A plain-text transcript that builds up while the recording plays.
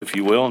if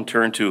you will, and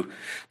turn to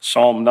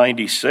Psalm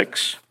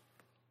 96.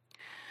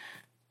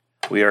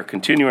 We are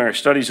continuing our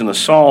studies in the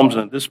Psalms,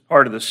 and this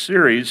part of the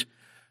series,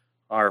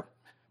 our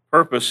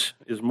purpose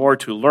is more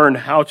to learn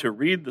how to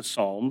read the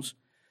Psalms,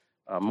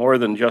 more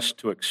than just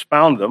to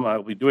expound them.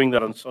 I'll be doing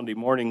that on Sunday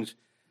mornings,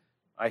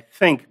 I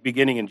think,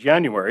 beginning in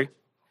January.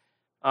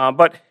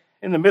 But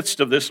in the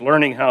midst of this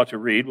learning how to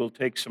read, we'll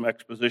take some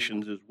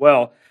expositions as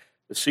well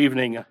this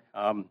evening,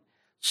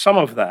 some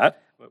of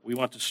that. But we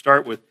want to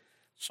start with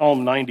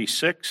Psalm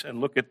 96 and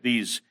look at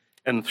these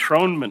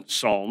enthronement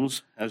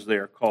psalms, as they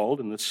are called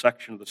in this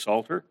section of the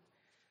Psalter.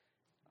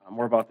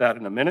 More about that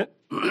in a minute.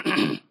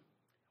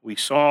 We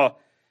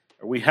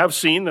have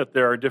seen that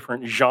there are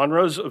different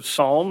genres of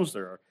psalms.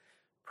 There are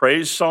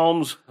praise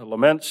psalms,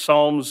 lament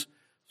psalms,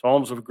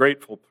 psalms of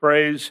grateful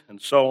praise,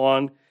 and so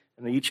on.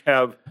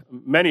 And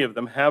many of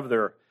them have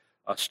their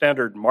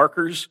standard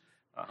markers,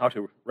 how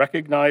to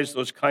recognize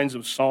those kinds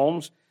of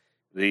psalms.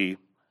 The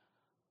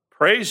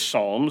praise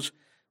psalms,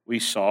 we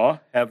saw,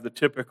 have the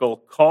typical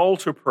call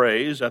to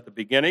praise at the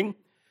beginning,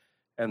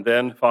 and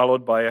then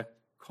followed by a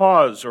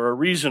cause or a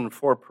reason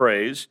for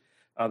praise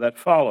that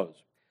follows.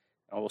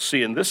 Now we'll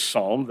see in this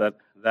psalm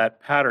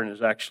that pattern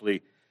is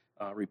actually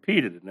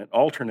repeated, and it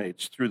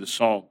alternates through the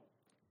psalm.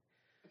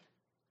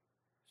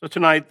 So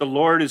tonight, the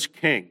Lord is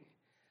King,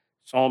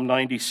 Psalm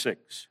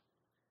 96.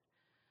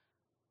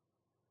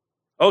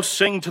 Oh,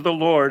 sing to the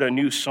Lord a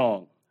new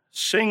song.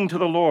 Sing to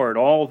the Lord,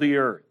 all the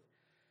earth.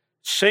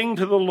 Sing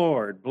to the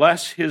Lord,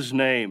 bless his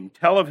name,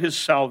 tell of his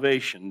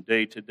salvation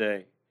day to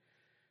day.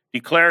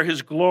 Declare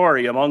his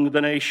glory among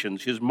the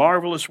nations, his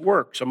marvelous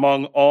works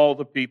among all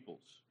the peoples.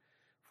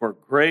 For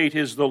great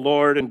is the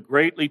Lord and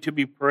greatly to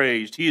be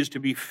praised. He is to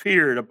be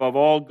feared above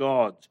all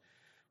gods.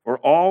 For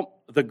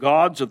all the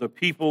gods of the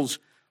peoples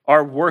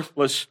are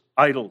worthless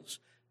idols,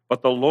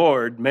 but the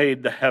Lord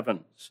made the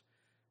heavens.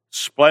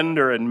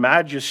 Splendor and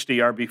majesty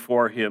are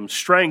before him.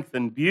 Strength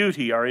and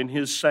beauty are in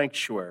his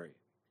sanctuary.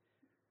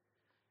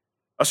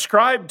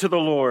 Ascribe to the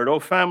Lord, O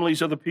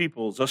families of the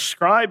peoples.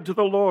 Ascribe to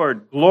the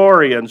Lord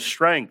glory and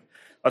strength.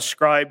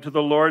 Ascribe to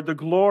the Lord the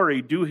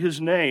glory due his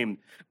name.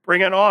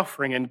 Bring an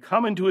offering and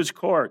come into his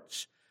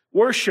courts.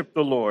 Worship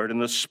the Lord in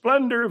the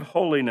splendor of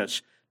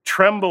holiness.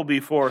 Tremble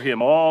before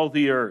him, all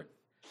the earth.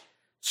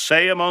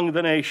 Say among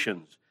the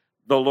nations,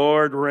 the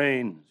Lord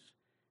reigns.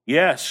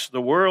 Yes,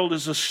 the world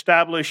is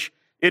established.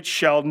 It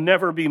shall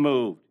never be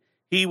moved.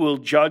 He will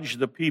judge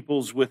the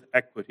peoples with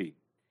equity.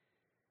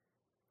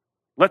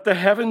 Let the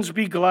heavens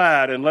be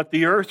glad, and let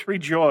the earth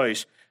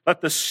rejoice. Let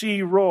the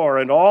sea roar,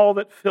 and all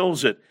that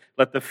fills it.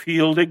 Let the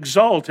field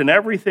exult, and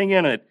everything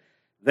in it.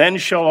 Then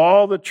shall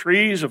all the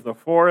trees of the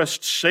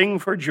forest sing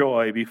for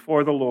joy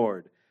before the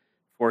Lord,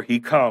 for he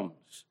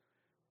comes.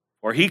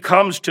 For he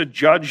comes to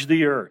judge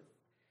the earth.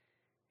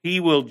 He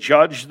will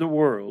judge the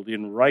world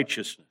in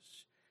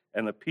righteousness,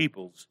 and the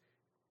peoples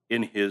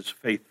in his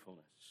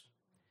faithfulness.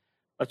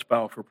 Let's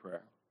bow for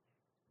prayer.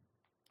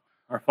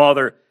 Our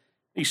Father,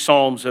 these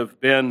psalms have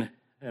been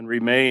and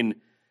remain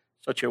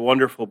such a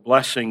wonderful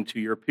blessing to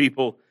your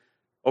people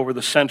over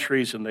the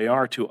centuries, and they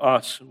are to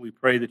us. And we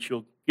pray that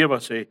you'll give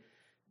us a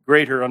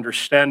greater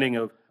understanding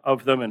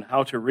of them and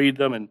how to read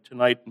them, and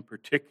tonight in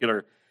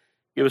particular,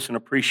 give us an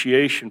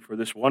appreciation for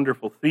this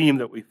wonderful theme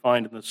that we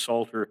find in the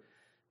Psalter,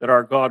 that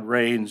our God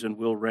reigns and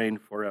will reign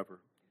forever.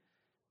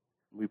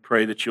 We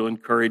pray that you'll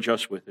encourage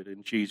us with it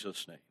in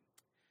Jesus' name.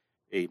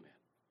 Amen.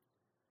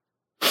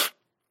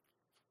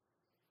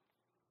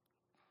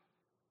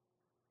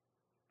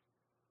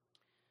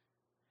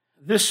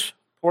 This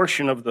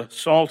portion of the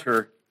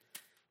Psalter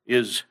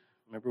is,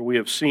 remember we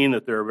have seen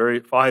that there are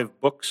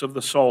 5 books of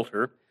the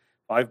Psalter,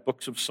 5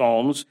 books of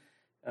Psalms.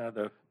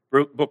 The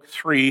book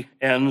 3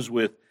 ends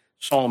with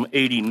Psalm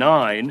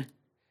 89,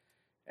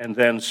 and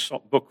then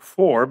book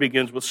 4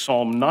 begins with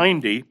Psalm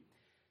 90.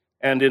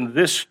 And in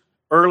this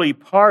early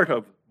part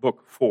of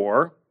book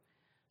 4,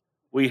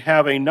 we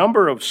have a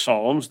number of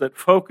psalms that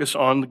focus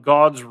on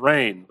God's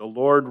reign. The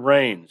Lord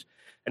reigns.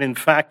 And in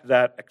fact,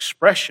 that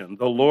expression,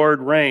 the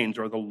Lord reigns,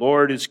 or the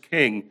Lord is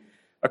king,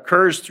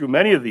 occurs through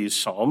many of these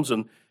psalms.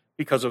 And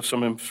because of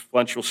some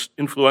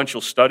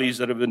influential studies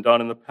that have been done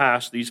in the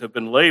past, these have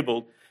been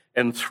labeled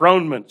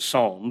enthronement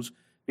psalms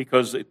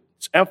because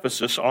it's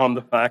emphasis on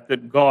the fact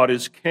that God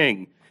is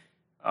king.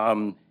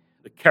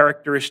 The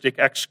characteristic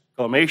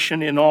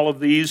exclamation in all of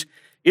these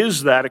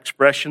is that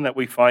expression that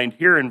we find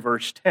here in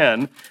verse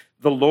 10,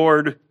 the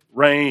Lord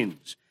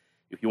reigns.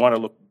 If you want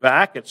to look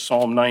back at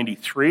Psalm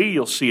 93,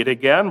 you'll see it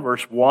again.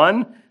 Verse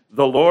 1,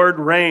 the Lord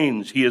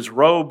reigns. He is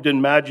robed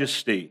in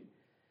majesty.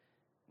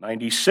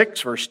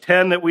 96, verse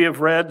 10 that we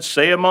have read,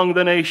 say among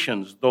the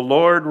nations, the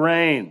Lord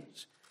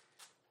reigns.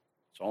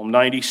 Psalm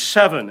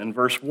 97 and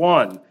verse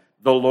 1,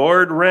 the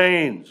Lord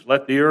reigns.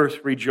 Let the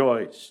earth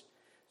rejoice.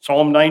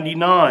 Psalm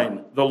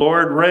 99, the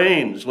Lord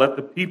reigns. Let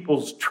the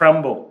peoples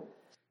tremble.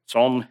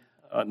 Psalm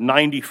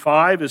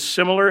 95 is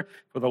similar,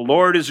 for the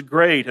Lord is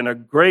great and a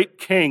great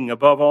king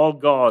above all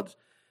gods.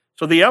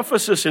 So the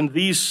emphasis in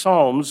these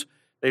psalms,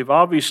 they've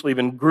obviously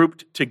been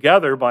grouped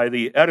together by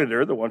the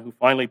editor, the one who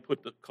finally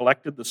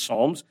collected the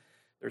psalms.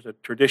 There's a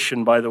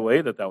tradition, by the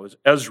way, that was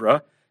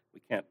Ezra.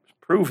 We can't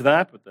prove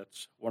that, but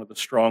that's one of the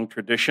strong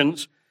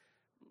traditions.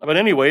 But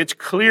anyway, it's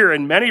clear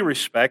in many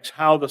respects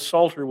how the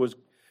Psalter was,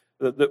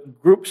 the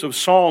groups of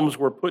psalms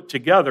were put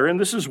together, and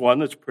this is one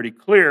that's pretty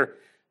clear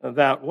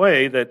that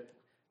way, that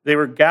they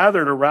were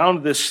gathered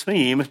around this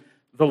theme,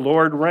 the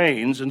Lord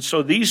reigns, and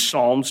so these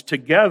psalms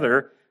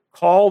together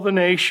call the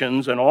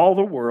nations and all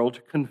the world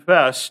to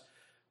confess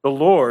the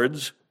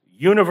Lord's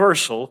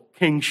universal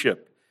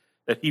kingship,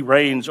 that he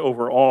reigns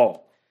over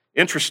all.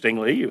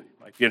 Interestingly, you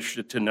might be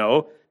interested to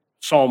know,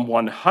 Psalm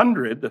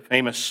 100, the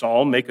famous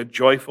psalm, make a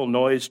joyful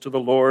noise to the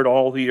Lord,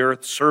 all the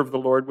earth, serve the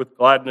Lord with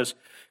gladness,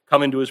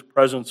 come into his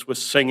presence with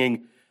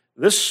singing.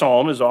 This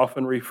psalm is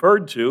often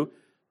referred to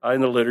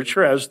in the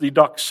literature as the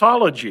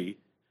doxology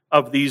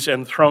of these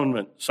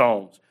enthronement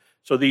psalms.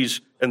 So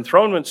these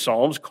enthronement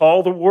psalms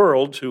call the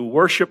world to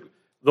worship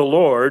the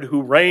Lord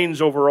who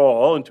reigns over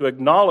all and to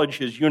acknowledge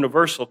his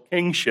universal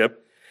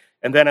kingship.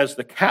 And then as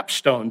the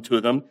capstone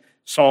to them,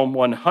 Psalm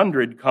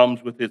 100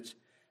 comes with its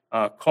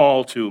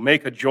call to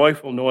make a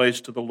joyful noise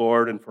to the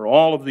Lord and for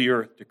all of the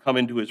earth to come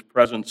into his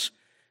presence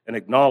and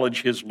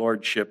acknowledge his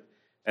lordship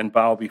and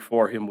bow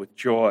before him with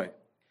joy.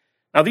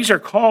 Now, these are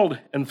called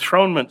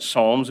enthronement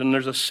psalms, and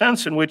there's a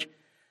sense in which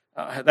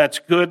that's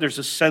good. There's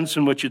a sense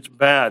in which it's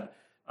bad.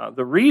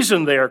 The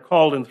reason they are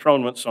called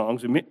enthronement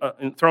psalms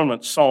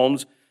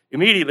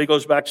immediately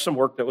goes back to some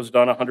work that was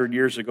done 100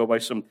 years ago by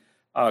some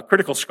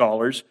critical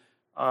scholars,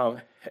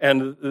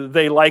 and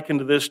they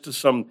likened this to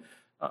some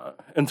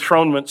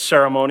enthronement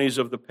ceremonies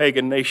of the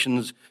pagan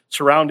nations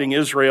surrounding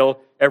Israel.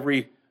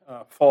 Every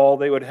fall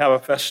they would have a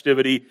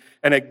festivity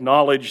and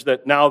acknowledge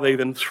that now they've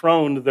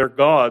enthroned their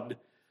god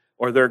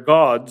or their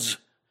gods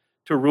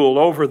to rule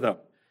over them.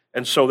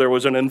 And so there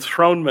was an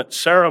enthronement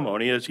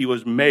ceremony as he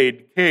was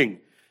made king.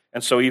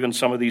 And so even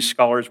some of these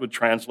scholars would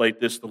translate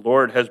this, the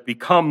Lord has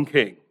become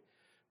king,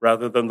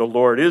 rather than the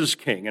Lord is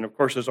king. And of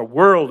course, there's a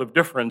world of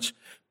difference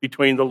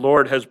between the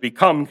Lord has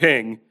become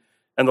king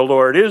and the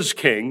Lord is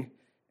king.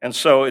 And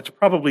so it's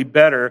probably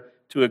better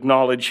to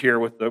acknowledge here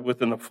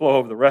within the flow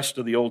of the rest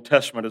of the Old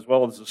Testament as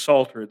well as the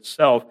Psalter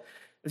itself,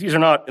 that these are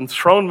not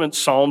enthronement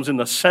psalms in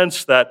the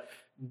sense that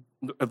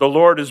the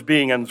Lord is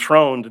being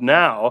enthroned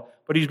now,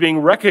 but he's being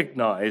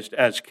recognized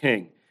as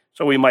king.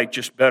 So we might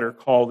just better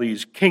call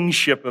these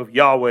kingship of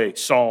Yahweh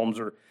psalms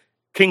or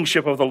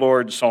kingship of the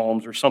Lord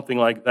psalms or something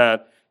like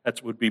that.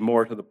 That would be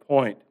more to the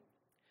point.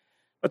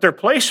 But their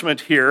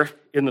placement here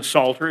in the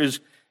Psalter is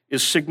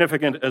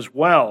significant as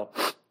well.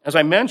 As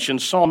I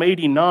mentioned, Psalm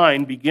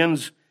 89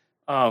 ends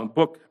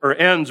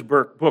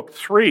book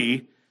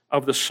 3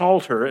 of the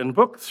Psalter, and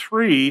book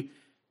 3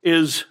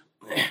 is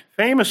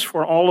famous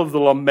for all of the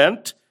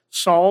lament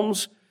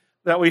psalms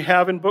that we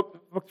have in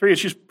book 3.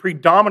 It's just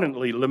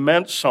predominantly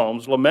lament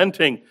psalms,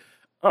 lamenting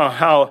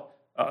how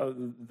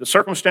the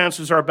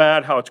circumstances are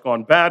bad, how it's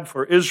gone bad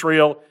for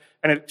Israel,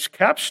 and its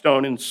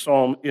capstone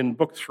in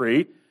book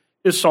 3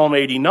 is Psalm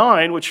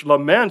 89, which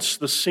laments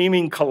the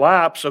seeming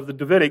collapse of the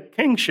Davidic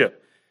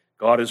kingship.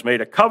 God has made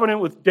a covenant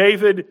with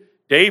David.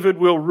 David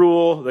will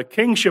rule. The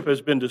kingship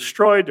has been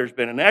destroyed. There's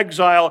been an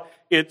exile.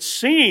 It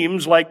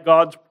seems like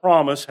God's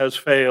promise has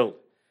failed.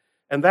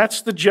 And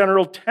that's the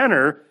general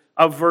tenor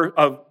of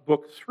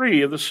book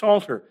 3 of the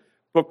Psalter.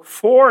 Book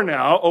 4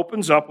 now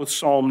opens up with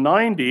Psalm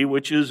 90,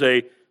 which is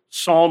a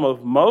psalm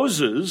of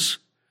Moses.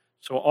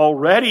 So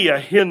already a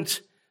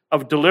hint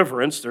of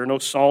deliverance. There are no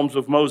psalms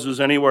of Moses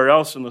anywhere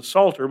else in the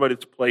Psalter, but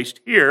it's placed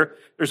here.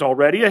 There's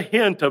already a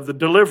hint of the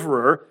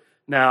deliverer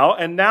now.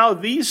 And now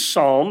these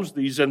psalms,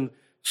 these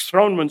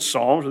enthronement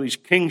psalms, or these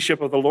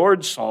kingship of the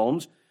Lord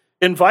psalms,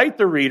 invite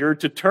the reader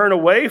to turn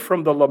away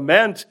from the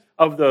lament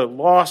of the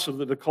loss of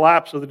the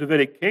collapse of the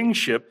Davidic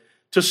kingship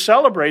to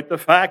celebrate the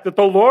fact that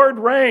the Lord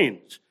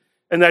reigns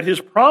and that his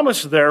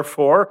promise,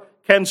 therefore,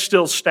 can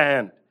still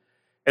stand.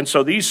 And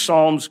so these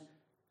psalms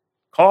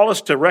call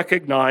us to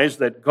recognize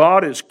that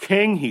God is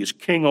king. He's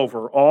king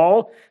over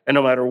all. And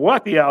no matter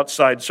what the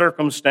outside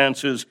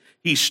circumstances,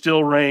 he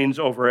still reigns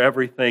over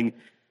everything.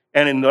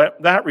 And in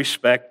that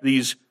respect,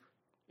 these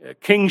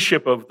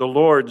kingship of the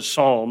Lord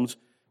psalms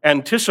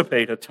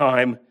anticipate a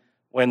time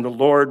when the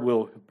Lord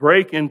will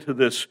break into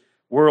this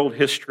world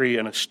history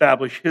and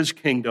establish his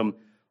kingdom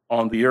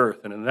on the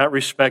earth. And in that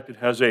respect, it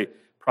has a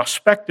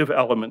prospective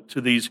element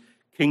to these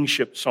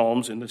kingship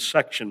psalms in this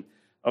section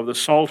of the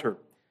Psalter.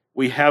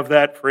 We have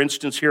that, for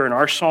instance, here in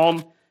our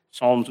psalm,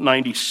 Psalm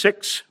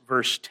 96,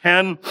 verse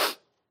 10.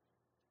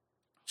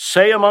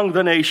 Say among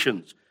the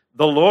nations,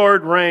 the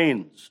Lord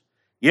reigns.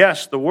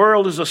 Yes, the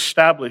world is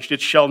established.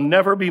 It shall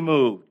never be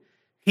moved.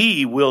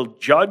 He will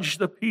judge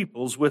the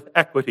peoples with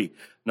equity.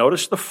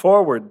 Notice the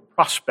forward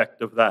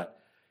prospect of that.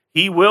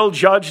 He will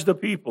judge the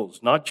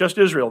peoples, not just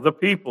Israel, the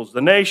peoples,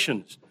 the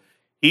nations.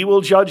 He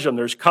will judge them.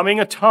 There's coming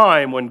a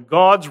time when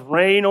God's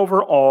reign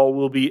over all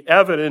will be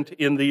evident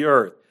in the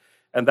earth.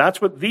 And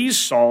that's what these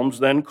psalms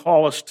then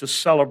call us to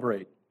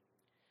celebrate.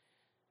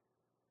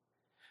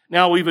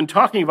 Now, we've been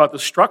talking about the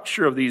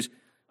structure of these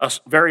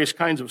various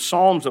kinds of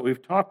psalms that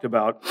we've talked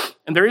about,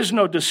 and there is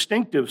no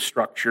distinctive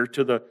structure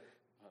to the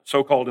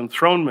so-called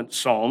enthronement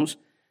psalms,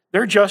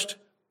 they're just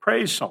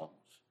praise psalms.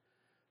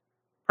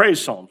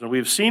 Praise psalms. And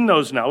we've seen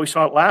those now. We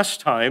saw it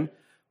last time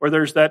where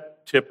there's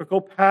that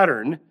typical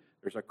pattern.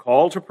 There's a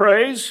call to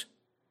praise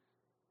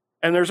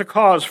and there's a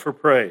cause for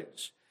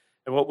praise.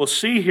 And what we'll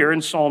see here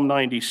in Psalm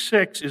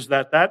 96 is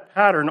that that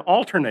pattern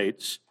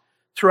alternates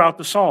throughout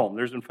the psalm.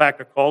 There's, in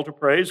fact, a call to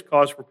praise,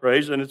 cause for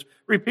praise, and it's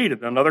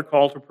repeated. Another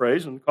call to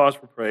praise and cause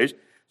for praise.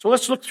 So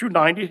let's look through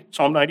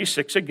Psalm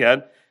 96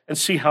 again and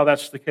see how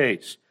that's the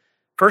case.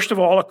 First of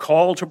all, a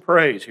call to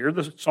praise. Here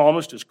the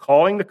psalmist is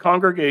calling the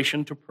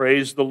congregation to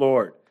praise the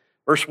Lord.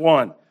 Verse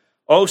 1,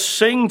 "Oh,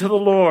 sing to the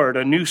Lord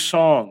a new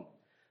song.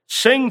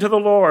 Sing to the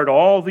Lord,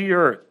 all the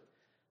earth.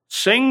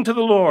 Sing to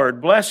the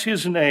Lord, bless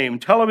his name.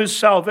 Tell of his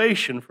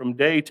salvation from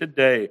day to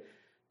day.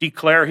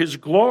 Declare his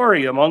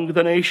glory among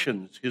the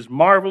nations, his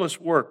marvelous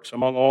works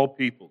among all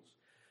peoples."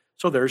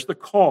 So there's the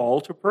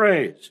call to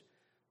praise.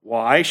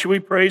 Why should we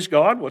praise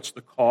God? What's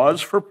the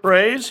cause for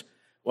praise?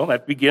 Well,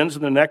 that begins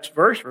in the next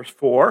verse, verse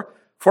 4.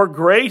 "For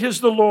great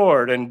is the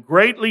Lord, and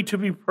greatly to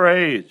be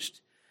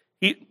praised."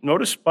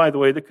 Notice, by the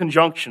way, the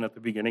conjunction at the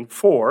beginning,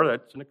 for,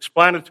 that's an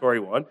explanatory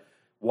one.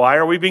 Why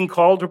are we being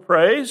called to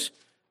praise?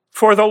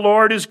 For the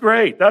Lord is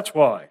great, that's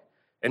why.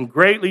 And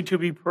greatly to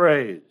be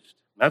praised.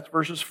 That's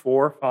verses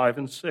 4, 5,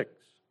 and 6.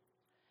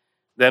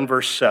 Then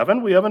verse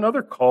 7, we have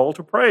another call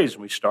to praise,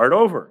 and we start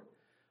over.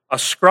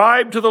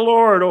 "Ascribe to the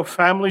Lord, O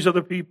families of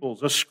the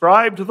peoples.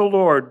 Ascribe to the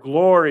Lord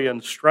glory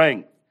and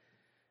strength."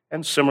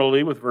 And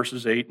similarly with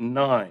verses 8 and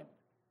 9.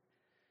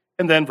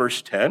 And then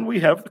verse 10, we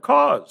have the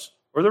cause,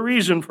 or the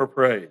reason for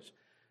praise.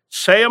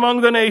 "Say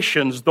among the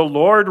nations, the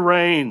Lord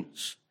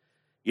reigns.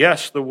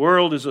 Yes, the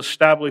world is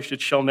established, it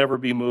shall never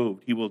be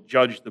moved. He will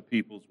judge the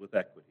peoples with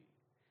equity."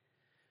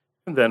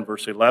 And then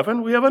verse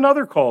 11, we have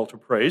another call to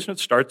praise, and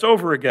it starts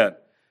over again.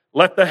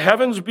 "Let the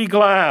heavens be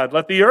glad,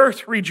 let the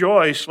earth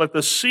rejoice, let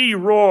the sea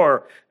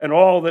roar, and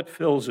all that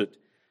fills it."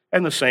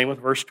 And the same with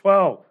verse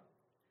 12.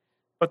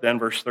 But then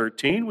verse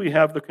 13, we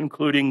have the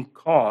concluding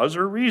cause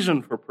or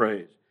reason for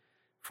praise.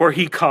 "For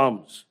he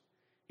comes.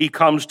 He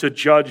comes to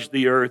judge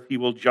the earth. He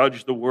will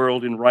judge the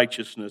world in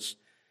righteousness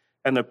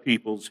and the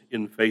peoples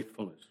in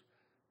faithfulness."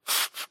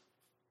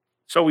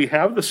 So we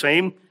have the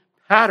same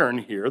pattern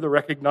here, the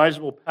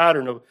recognizable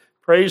pattern of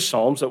praise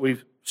psalms that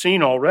we've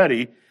seen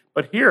already,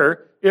 but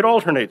here it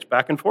alternates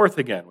back and forth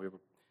again. We have a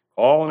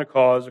call and a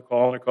cause, a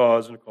call and a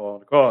cause, and a call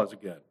and a cause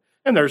again.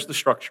 And there's the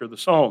structure of the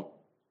psalm.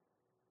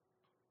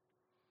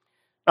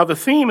 Now the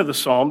theme of the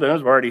psalm, then,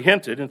 as I've already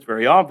hinted, and it's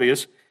very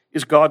obvious,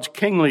 is God's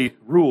kingly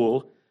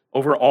rule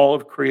over all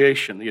of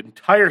creation. The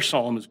entire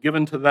psalm is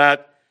given to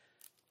that,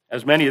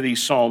 as many of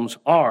these psalms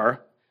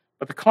are,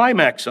 but the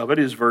climax of it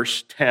is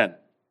verse 10.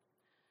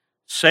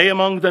 "Say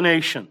among the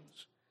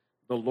nations,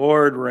 the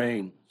Lord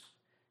reigns.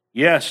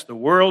 Yes, the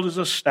world is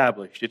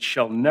established, it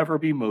shall never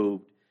be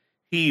moved.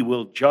 He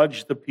will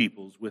judge the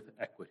peoples with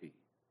equity."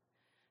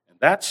 And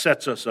that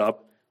sets us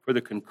up for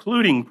the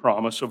concluding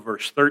promise of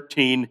verse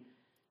 13,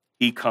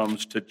 "He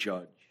comes to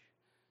judge."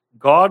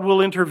 God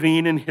will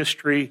intervene in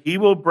history, he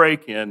will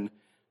break in,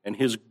 and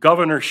his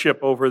governorship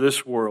over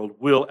this world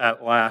will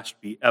at last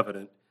be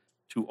evident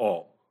to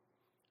all.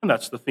 And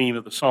that's the theme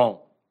of the psalm.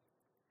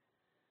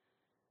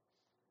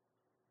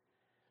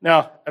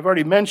 Now, I've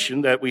already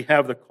mentioned that we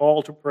have the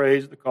call to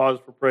praise, the cause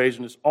for praise,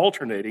 and it's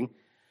alternating.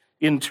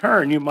 In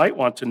turn, you might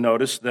want to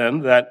notice then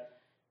that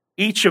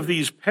each of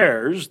these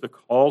pairs, the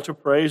call to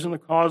praise and the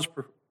cause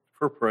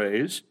for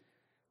praise,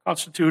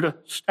 constitute a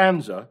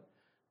stanza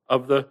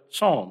of the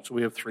psalm. So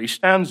we have 3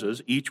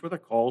 stanzas, each with a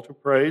call to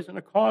praise and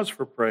a cause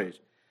for praise.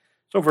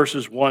 So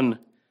verses 1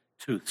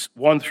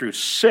 through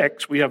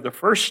 6, we have the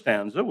first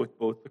stanza with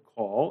both the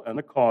call and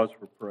the cause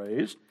for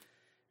praise.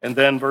 And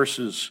then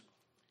verses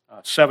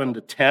 7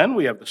 to 10,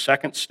 we have the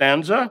second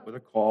stanza with a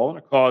call and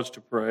a cause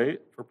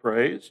for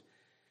praise.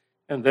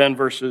 And then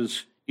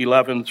verses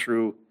 11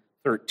 through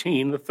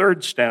 13, the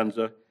third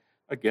stanza,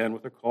 again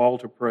with a call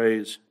to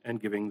praise and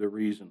giving the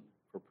reason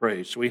for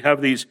praise. So we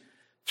have these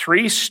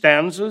 3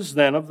 stanzas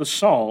then of the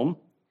psalm,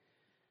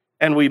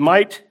 and we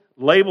might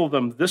label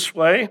them this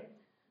way.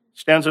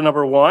 Stanza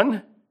number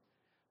 1,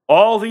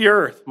 "All the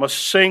earth must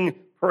sing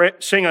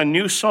a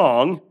new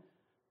song."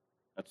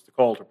 That's the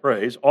call to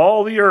praise.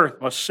 "All the earth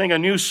must sing a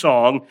new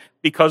song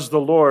because the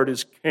Lord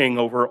is king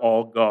over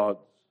all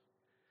gods."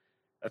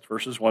 That's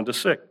verses 1 to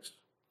 6.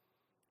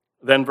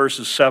 Then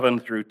verses 7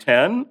 through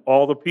 10,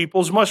 "All the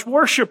peoples must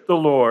worship the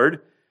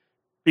Lord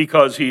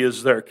because he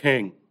is their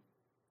king."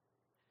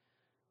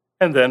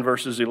 And then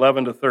verses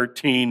 11 to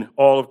 13,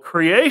 "All of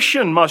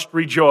creation must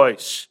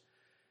rejoice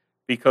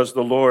because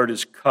the Lord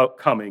is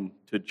coming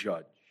to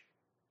judge."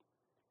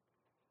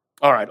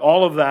 All right,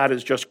 all of that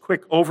is just a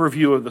quick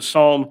overview of the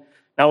psalm.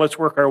 Now let's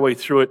work our way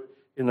through it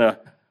in the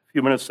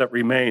few minutes that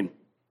remain.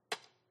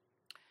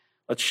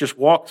 Let's just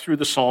walk through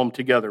the psalm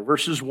together.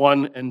 Verses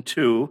 1 and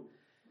 2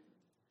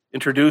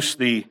 introduce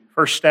the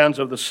first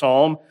stanza of the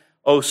psalm.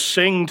 "Oh,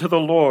 sing to the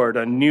Lord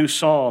a new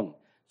song.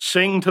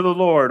 Sing to the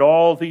Lord,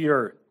 all the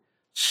earth.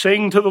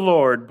 Sing to the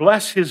Lord,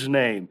 bless his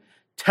name.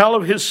 Tell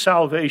of his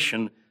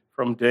salvation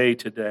from day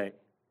to day."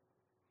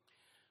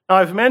 Now,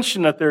 I've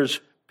mentioned that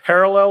there's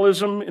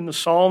parallelism in the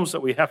Psalms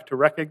that we have to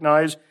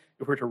recognize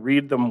if we're to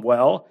read them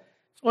well.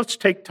 So let's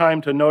take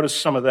time to notice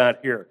some of that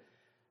here.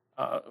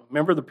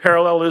 Remember, the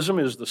parallelism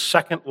is the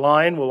second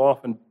line will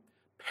often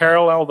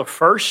parallel the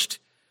first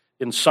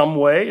in some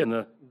way, and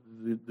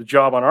the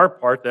job on our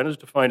part then is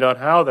to find out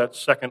how that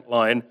second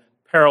line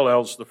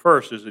parallels the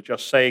first. Is it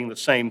just saying the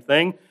same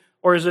thing,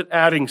 or is it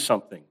adding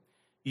something?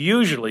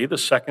 Usually, the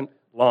second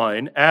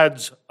line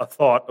adds a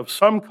thought of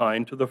some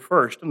kind to the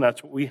first, and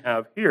that's what we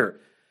have here.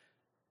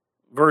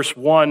 Verse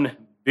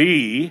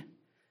 1b,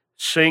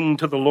 sing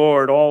to the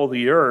Lord all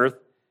the earth,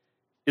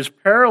 is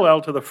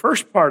parallel to the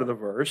first part of the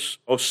verse,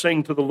 oh,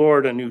 sing to the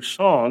Lord a new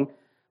song,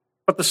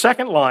 but the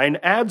second line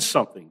adds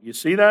something. You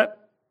see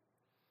that?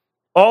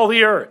 All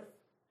the earth.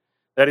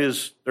 That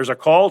is, there's a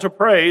call to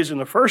praise in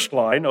the first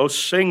line, oh,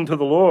 sing to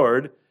the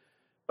Lord,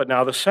 but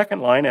now the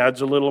second line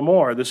adds a little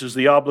more. This is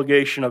the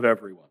obligation of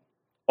everyone,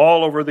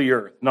 all over the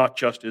earth, not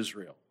just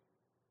Israel.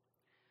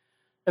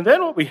 And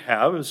then what we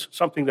have is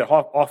something that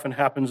often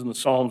happens in the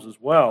Psalms as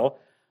well.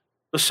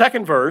 The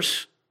second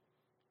verse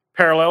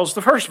parallels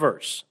the first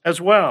verse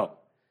as well.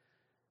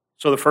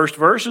 So the first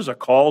verse is a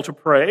call to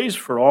praise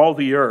for all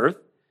the earth.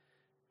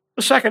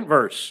 The second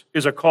verse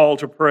is a call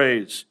to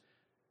praise,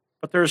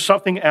 but there's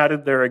something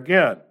added there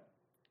again.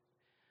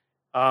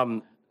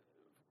 A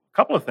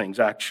couple of things,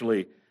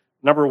 actually.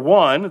 Number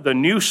one, the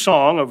new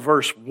song of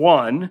verse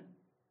 1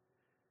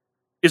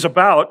 is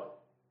about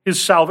his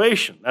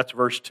salvation. That's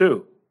verse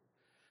 2.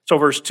 So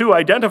verse 2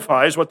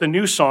 identifies what the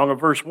new song of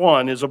verse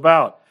 1 is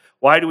about.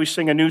 Why do we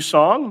sing a new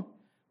song?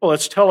 Well,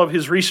 let's tell of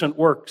his recent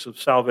works of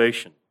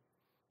salvation.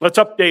 Let's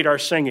update our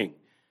singing.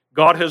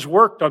 God has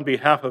worked on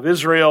behalf of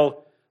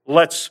Israel.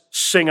 Let's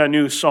sing a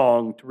new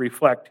song to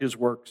reflect his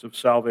works of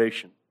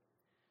salvation.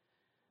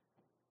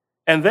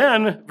 And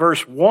then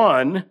verse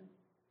 1,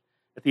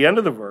 at the end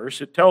of the verse,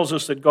 it tells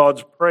us that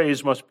God's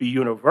praise must be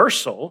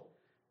universal,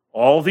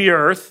 all the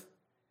earth.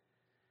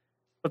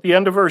 At the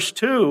end of verse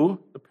 2,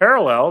 the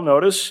parallel,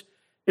 notice,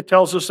 it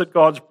tells us that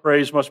God's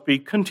praise must be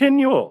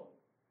continual,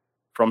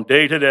 from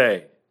day to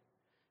day.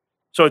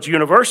 So it's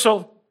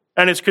universal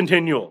and it's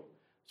continual.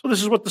 So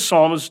this is what the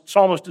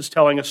psalmist is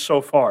telling us so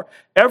far.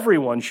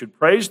 Everyone should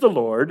praise the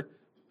Lord,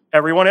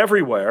 everyone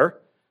everywhere,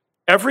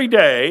 every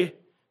day,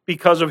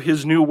 because of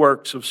his new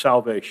works of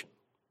salvation.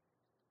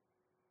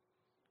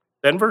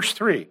 Then verse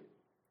 3,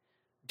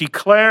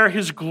 declare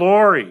his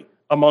glory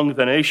among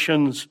the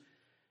nations,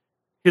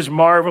 his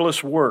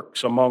marvelous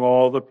works among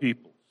all the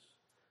peoples.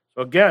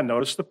 So again,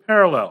 notice the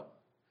parallel.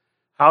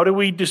 How do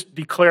we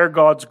declare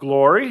God's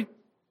glory?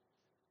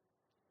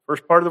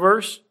 First part of the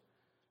verse.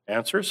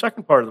 Answer,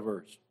 second part of the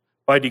verse.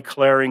 By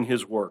declaring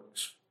his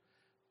works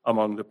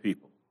among the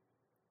people.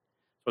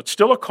 So it's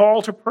still a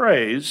call to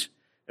praise,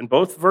 and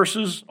both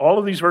verses, all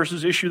of these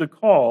verses issue the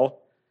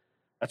call.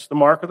 That's the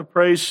mark of the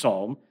praise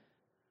psalm.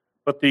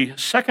 But the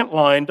second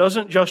line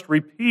doesn't just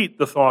repeat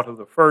the thought of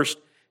the first,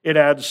 it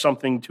adds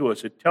something to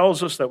us. It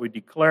tells us that we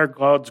declare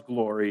God's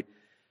glory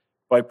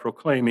by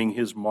proclaiming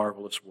his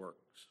marvelous works.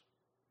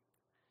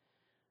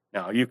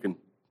 Now, you can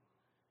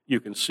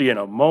see in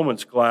a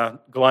moment's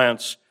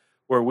glance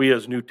where we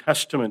as New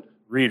Testament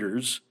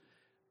readers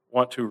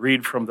want to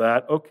read from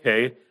that,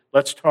 okay,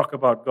 let's talk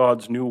about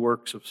God's new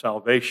works of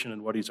salvation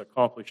and what he's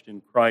accomplished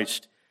in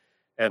Christ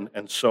and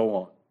so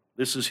on.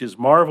 This is his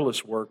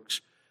marvelous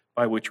works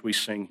by which we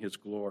sing his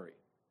glory.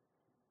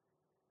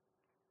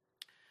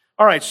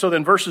 All right, so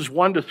then verses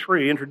 1 to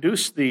 3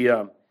 introduce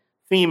the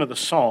theme of the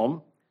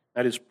psalm,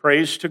 that is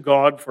praise to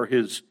God for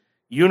his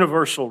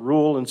universal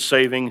rule and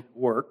saving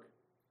work.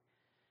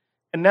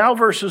 And now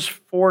verses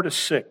 4 to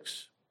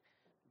 6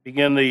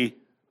 begin the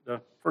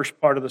first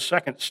part of the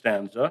second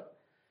stanza,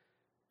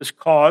 this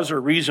cause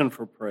or reason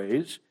for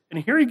praise.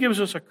 And here he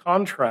gives us a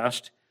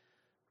contrast.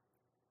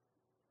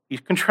 He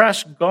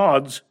contrasts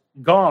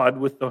God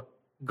with the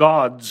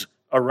gods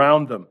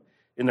around them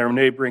in their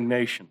neighboring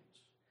nations.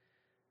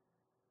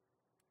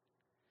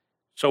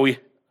 So this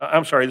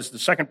is the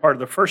second part of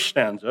the first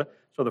stanza.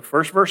 So the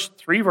first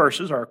three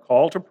verses are a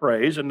call to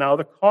praise, and now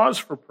the cause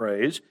for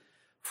praise.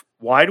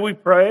 Why do we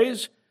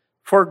praise?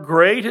 For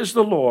great is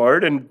the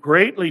Lord, and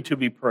greatly to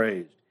be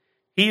praised.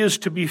 He is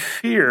to be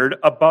feared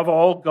above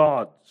all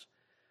gods.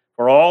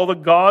 For all the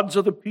gods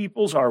of the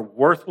peoples are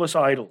worthless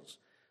idols,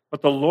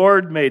 but the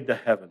Lord made the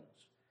heavens.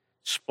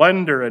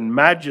 Splendor and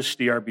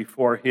majesty are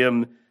before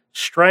him.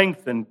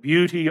 Strength and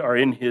beauty are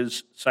in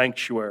his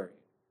sanctuary.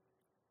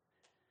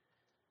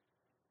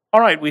 All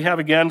right, we have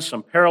again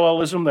some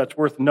parallelism that's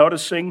worth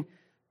noticing.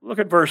 Look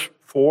at verse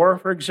 4,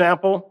 for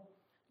example.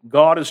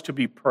 God is to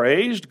be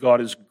praised.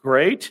 God is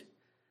great.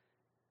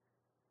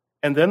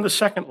 And then the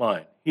second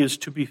line, he is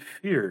to be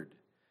feared.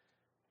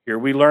 Here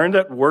we learn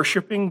that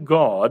worshiping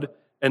God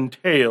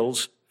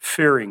entails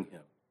fearing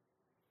him.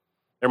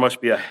 There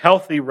must be a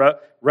healthy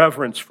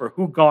reverence for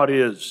who God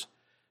is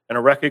and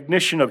a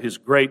recognition of his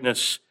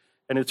greatness,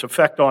 and its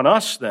effect on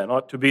us then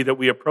ought to be that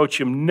we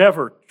approach him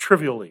never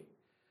trivially.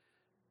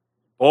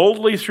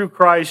 Boldly through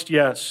Christ,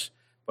 yes,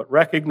 but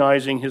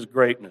recognizing his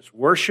greatness.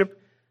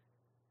 Worship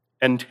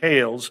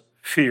entails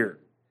fear.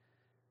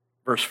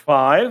 Verse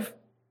 5,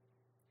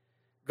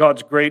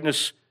 God's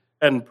greatness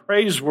and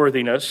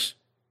praiseworthiness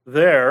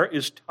there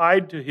is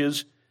tied to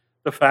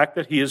the fact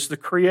that he is the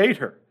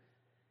creator.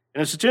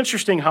 And it's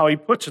interesting how he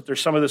puts it.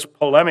 There's some of this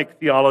polemic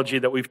theology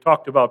that we've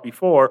talked about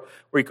before,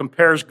 where he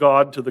compares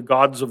God to the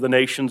gods of the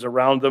nations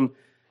around them.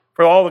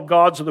 For all the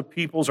gods of the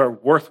peoples are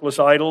worthless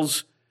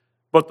idols,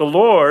 but the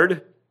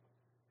Lord,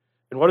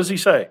 and what does he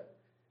say?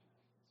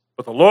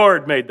 But the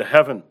Lord made the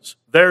heavens.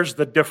 There's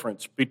the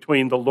difference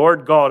between the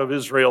Lord God of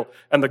Israel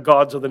and the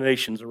gods of the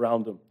nations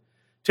around them.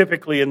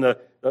 Typically, in the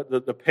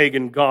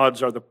pagan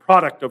gods are the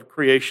product of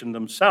creation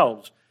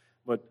themselves.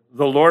 But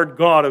the Lord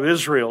God of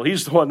Israel,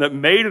 he's the one that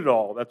made it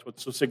all. That's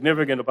what's so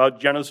significant about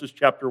Genesis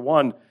chapter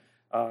 1,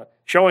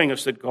 showing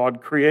us that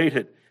God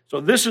created.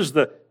 So this is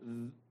the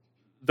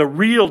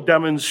real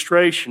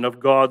demonstration of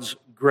God's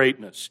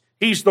greatness.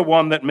 He's the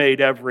one that made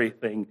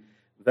everything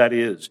that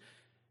is.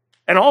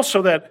 And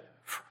also that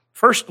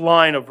first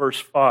line of verse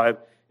 5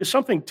 is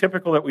something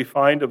typical that we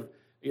find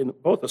in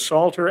both the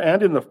Psalter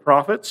and in the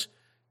prophets,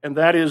 and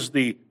that is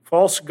the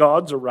false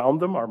gods around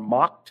them are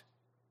mocked.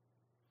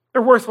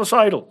 They're worthless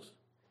idols.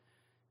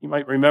 You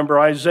might remember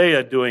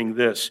Isaiah doing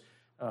this,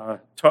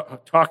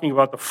 talking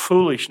about the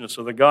foolishness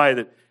of the guy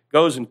that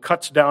goes and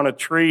cuts down a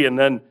tree and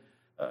then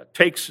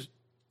takes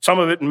some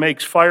of it and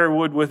makes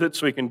firewood with it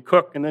so he can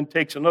cook, and then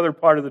takes another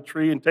part of the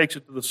tree and takes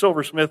it to the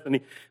silversmith, and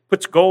he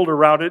puts gold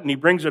around it, and he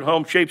brings it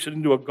home, shapes it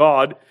into a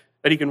god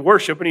that he can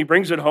worship, and he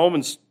brings it home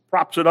and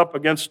props it up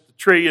against the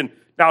tree, and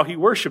now he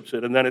worships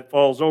it, and then it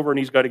falls over, and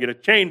he's got to get a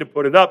chain to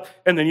put it up,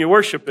 and then you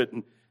worship it,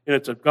 and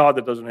it's a god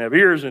that doesn't have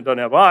ears and doesn't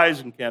have eyes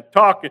and can't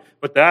talk,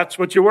 but that's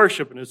what you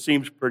worship, and it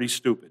seems pretty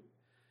stupid.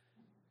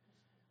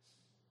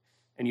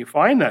 And you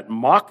find that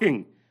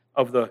mocking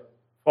of the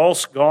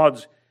false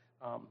gods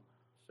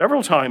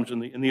several times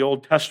in the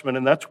Old Testament,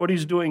 and that's what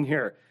he's doing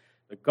here.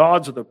 The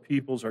gods of the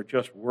peoples are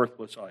just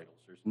worthless idols.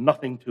 There's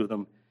nothing to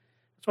them.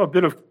 So a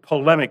bit of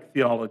polemic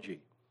theology.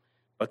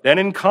 But then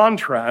in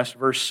contrast,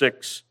 verse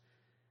 6,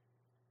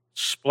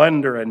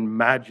 splendor and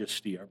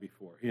majesty are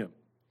before him.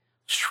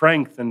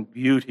 Strength and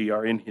beauty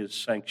are in his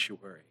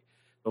sanctuary.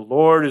 The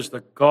Lord is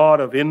the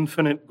God of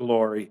infinite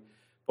glory,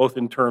 both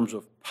in terms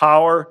of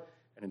power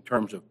and in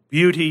terms of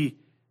beauty.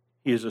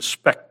 He is a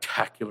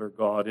spectacular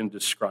God,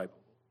 indescribable.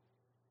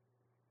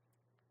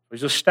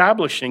 He's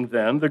establishing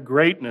then the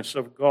greatness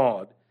of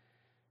God.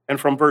 And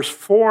from verse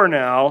 4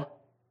 now,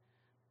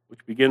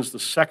 which begins the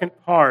second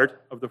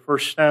part of the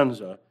first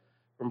stanza,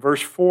 from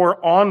verse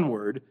 4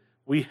 onward,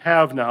 we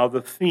have now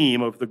the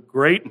theme of the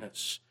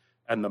greatness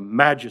and the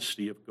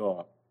majesty of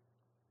God.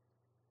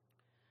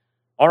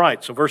 All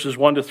right, so verses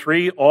 1 to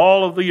 3,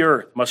 all of the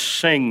earth must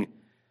sing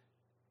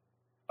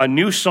a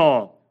new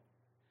song.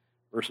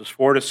 Verses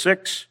 4 to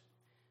 6,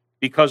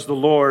 because the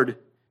Lord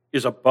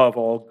is above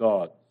all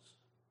gods.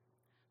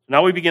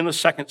 Now we begin the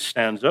second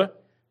stanza,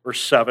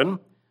 verse 7.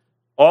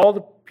 All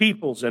the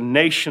peoples and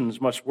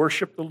nations must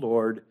worship the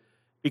Lord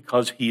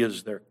because he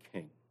is their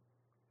king.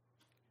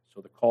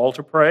 So the call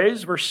to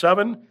praise, verse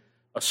 7,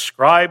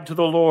 ascribe to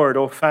the Lord,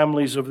 O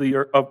families of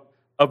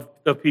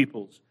the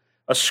peoples.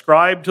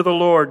 Ascribe to the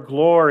Lord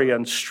glory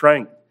and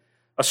strength.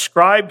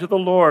 Ascribe to the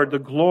Lord the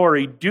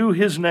glory due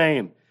his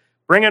name.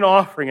 Bring an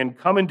offering and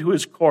come into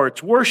his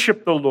courts.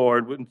 Worship the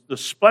Lord with the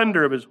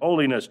splendor of his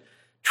holiness.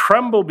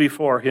 Tremble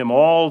before him,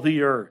 all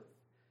the earth.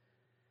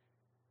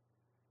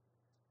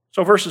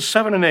 So verses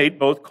 7 and 8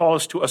 both call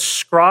us to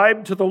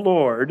ascribe to the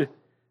Lord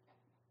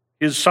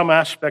some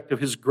aspect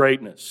of his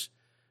greatness.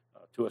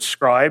 To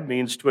ascribe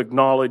means to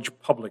acknowledge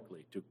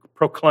publicly, to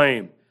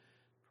proclaim.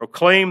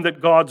 Proclaim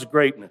that God's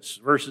greatness.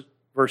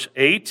 Verse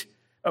 8.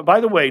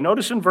 By the way,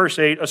 notice in verse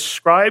 8,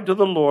 ascribe to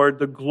the Lord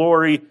the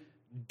glory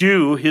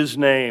due his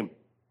name.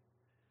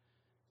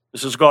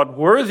 This is God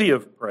worthy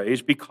of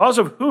praise because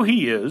of who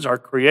he is, our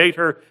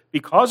creator,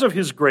 because of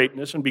his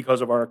greatness, and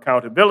because of our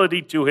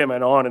accountability to him,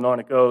 and on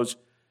it goes.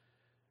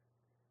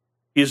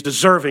 He is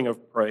deserving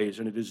of praise,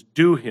 and it is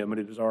due him, and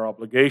it is our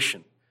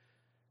obligation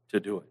to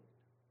do it.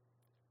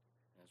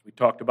 As we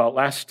talked about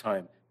last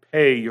time,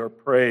 pay your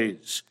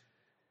praise.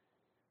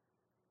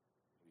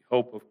 We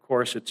hope, of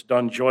course, it's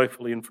done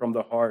joyfully and from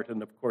the heart,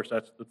 and of course,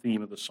 that's the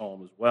theme of the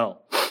psalm as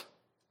well.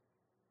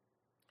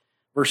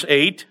 Verse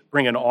 8,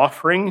 bring an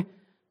offering.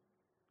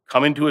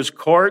 Come into his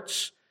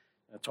courts.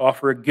 Let's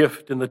offer a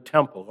gift in the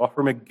temple.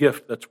 Offer him a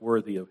gift that's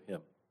worthy of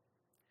him.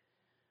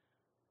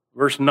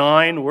 Verse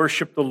 9,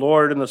 worship the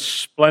Lord in the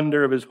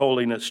splendor of his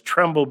holiness.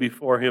 Tremble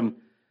before him,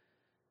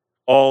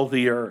 all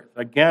the earth.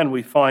 Again,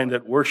 we find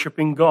that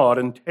worshiping God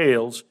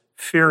entails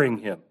fearing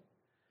him.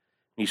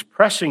 He's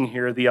pressing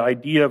here the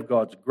idea of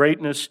God's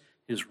greatness,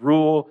 his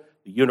rule,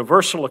 the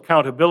universal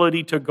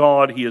accountability to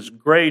God. He is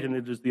great, and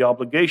it is the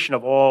obligation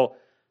of all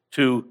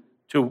to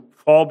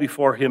fall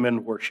before him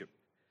in worship.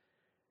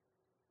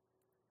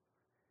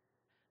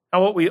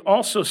 Now, what we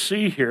also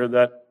see here,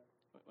 that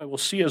we'll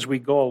see as we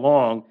go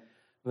along,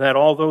 that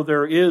although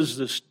there is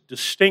this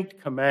distinct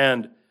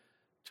command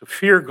to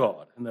fear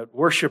God, and that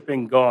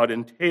worshiping God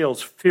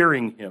entails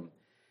fearing him,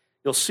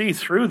 you'll see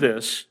through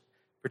this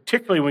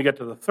particularly when we get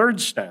to the third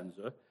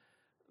stanza,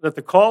 that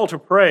the call to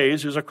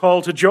praise is a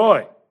call to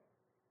joy.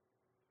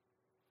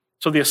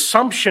 So the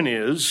assumption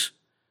is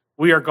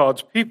we are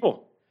God's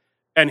people,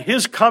 and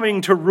his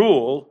coming to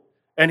rule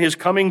and his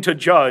coming to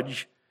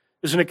judge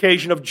is an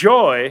occasion of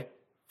joy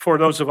for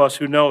those of us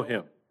who know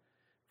him.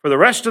 For the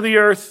rest of the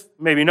earth,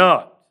 maybe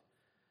not.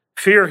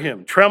 Fear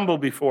him, tremble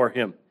before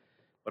him.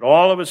 But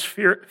all of us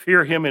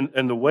fear him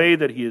in the way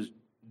that he is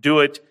do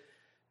it,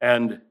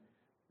 and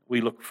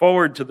we look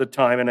forward to the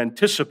time and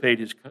anticipate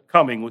his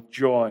coming with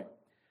joy.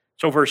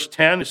 So verse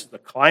 10 is the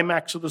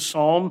climax of the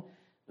psalm.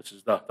 This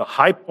is the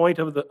high point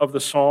of the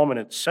psalm, and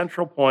its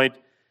central point.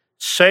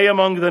 Say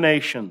among the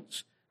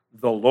nations,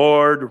 the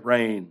Lord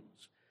reigns.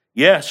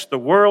 Yes, the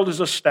world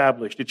is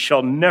established. It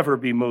shall never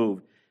be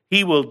moved.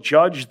 He will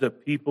judge the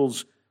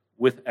peoples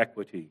with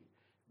equity.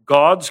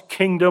 God's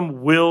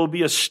kingdom will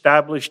be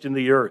established in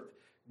the earth.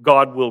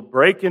 God will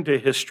break into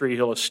history.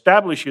 He'll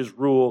establish his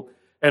rule,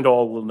 and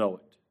all will know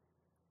it.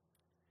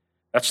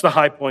 That's the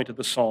high point of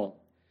the psalm.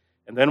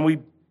 And then we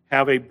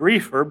have a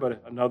briefer,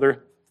 but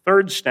another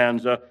third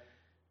stanza,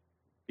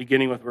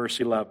 beginning with verse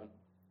 11.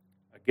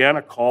 Again,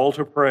 a call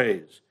to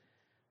praise.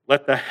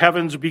 Let the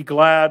heavens be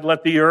glad,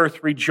 let the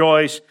earth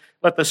rejoice,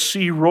 let the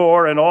sea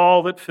roar and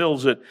all that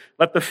fills it,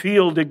 let the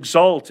field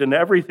exult and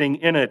everything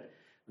in it.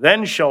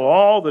 Then shall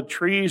all the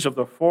trees of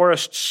the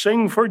forest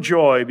sing for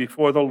joy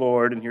before the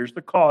Lord. And here's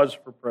the cause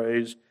for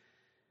praise.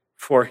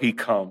 For he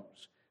comes.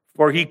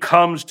 For he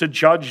comes to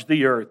judge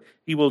the earth.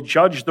 He will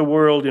judge the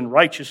world in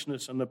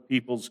righteousness and the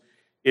peoples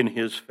in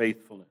his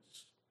faithfulness.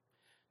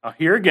 Now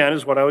here again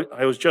is what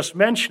I was just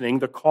mentioning.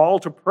 The call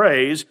to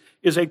praise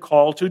is a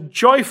call to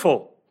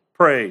joyful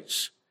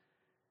praise.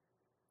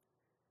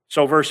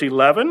 So verse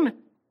 11,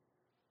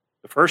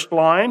 the first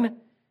line,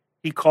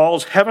 he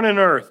calls heaven and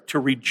earth to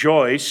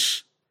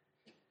rejoice.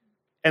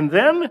 And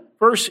then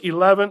verse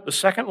 11, the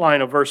second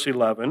line of verse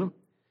 11,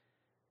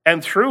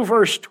 and through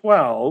verse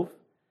 12,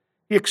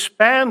 he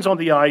expands on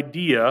the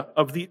idea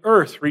of the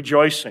earth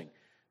rejoicing.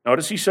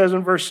 Notice he says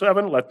in verse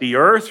 7, let the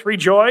earth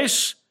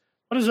rejoice.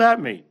 What does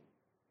that mean?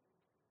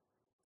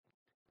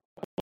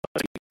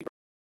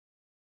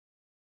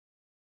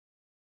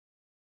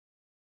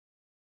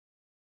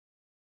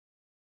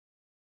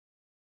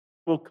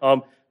 Will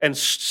come and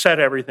set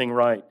everything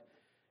right.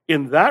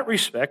 In that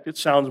respect, it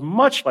sounds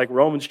much like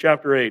Romans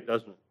chapter 8,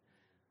 doesn't it?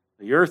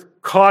 The earth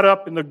caught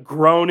up in the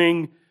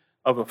groaning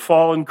of a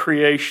fallen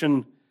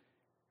creation.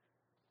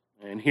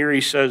 And here he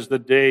says the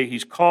day,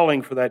 he's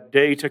calling for that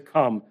day to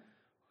come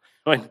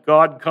when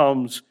God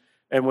comes,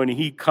 and when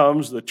he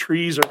comes, the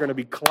trees are going to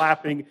be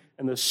clapping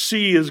and the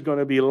sea is going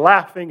to be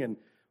laughing and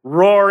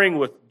roaring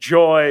with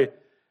joy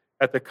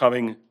at the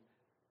coming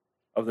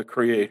of the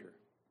Creator.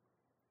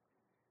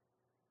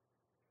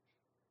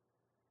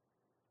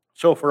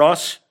 So for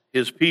us,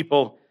 his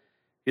people,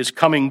 his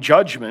coming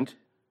judgment,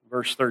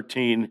 verse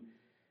 13,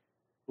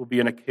 will be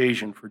an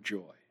occasion for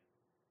joy.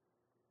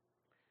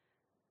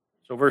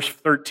 So verse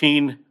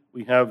 13,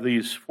 we have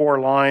these 4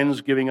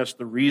 lines giving us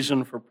the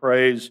reason for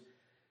praise.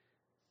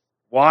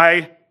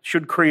 Why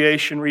should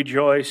creation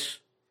rejoice?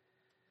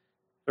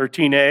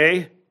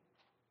 13a,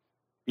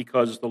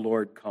 because the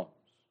Lord comes.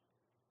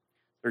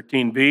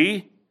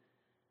 13b,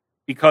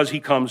 because he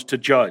comes to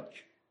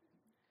judge.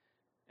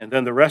 And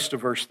then the rest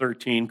of verse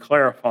 13,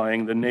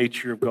 clarifying the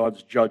nature of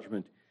God's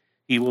judgment.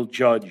 He will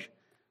judge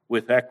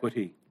with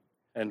equity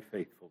and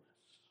faithfulness.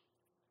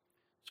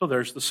 So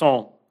there's the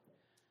psalm.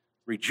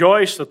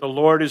 Rejoice that the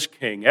Lord is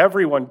king.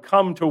 Everyone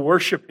come to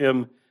worship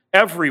him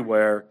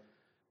everywhere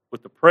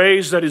with the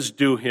praise that is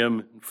due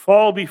him, and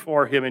fall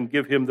before him and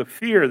give him the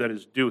fear that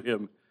is due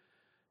him,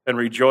 and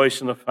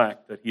rejoice in the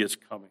fact that he is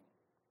coming.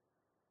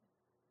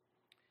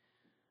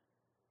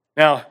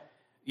 Now,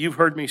 you've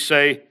heard me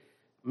say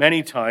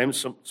many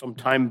times, some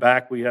time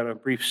back, we had a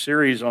brief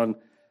series on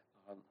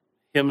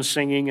hymn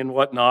singing and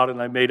whatnot, and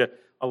I made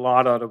a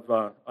lot out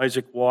of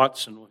Isaac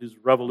Watts and his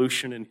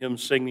revolution in hymn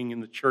singing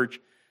in the church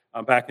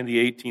back in the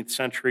 18th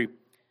century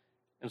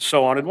and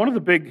so on. And one of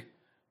the big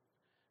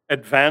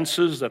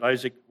advances that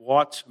Isaac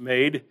Watts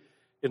made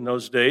in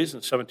those days, in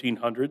the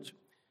 1700s,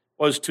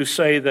 was to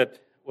say that,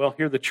 well,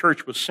 here the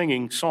church was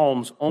singing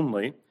psalms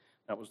only.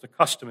 That was the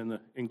custom in the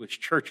English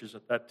churches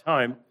at that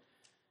time.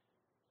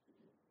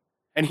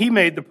 And he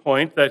made the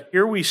point that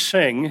here we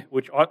sing,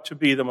 which ought to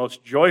be the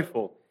most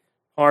joyful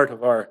part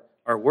of our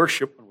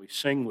worship, when we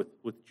sing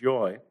with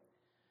joy,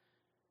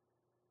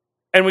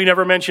 and we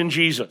never mention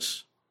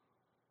Jesus.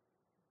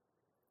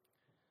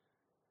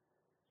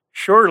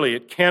 Surely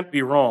it can't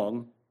be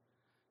wrong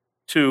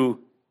to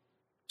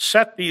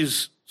set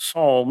these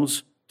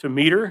psalms to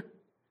meter,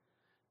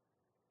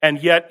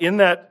 and yet in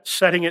that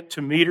setting it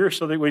to meter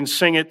so that we can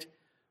sing it,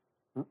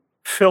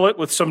 fill it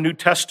with some New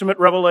Testament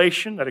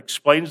revelation that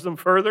explains them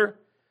further.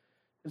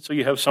 And so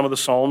you have some of the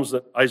psalms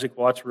that Isaac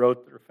Watts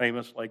wrote that are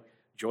famous, like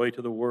Joy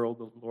to the World,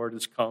 the Lord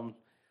has come.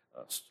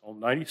 Psalm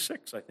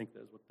 96, I think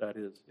that's what that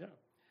is. Yeah.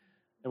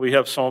 And we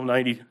have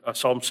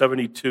Psalm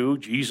 72,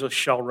 Jesus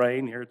shall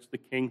reign. Here it's the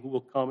King who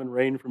will come and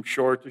reign from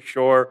shore to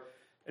shore.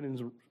 And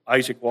in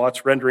Isaac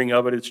Watts' rendering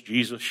of it, it's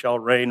Jesus shall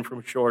reign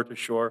from shore to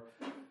shore,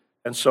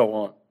 and so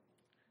on.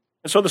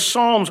 And so the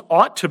Psalms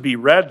ought to be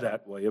read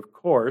that way, of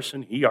course,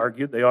 and he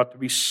argued they ought to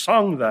be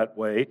sung that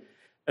way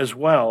as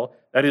well.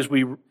 That is,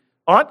 we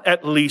ought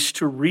at least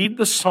to read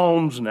the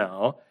Psalms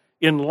now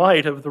in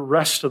light of the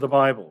rest of the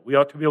Bible. We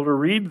ought to be able to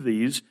read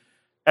these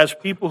as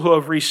people who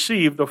have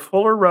received the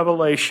fuller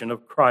revelation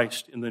of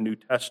Christ in the New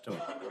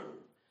Testament.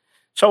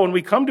 So when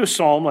we come to a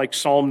psalm like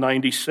Psalm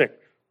 96,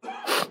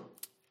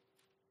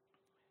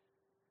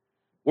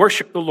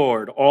 worship the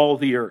Lord, all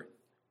the earth.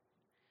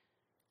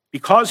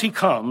 Because he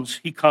comes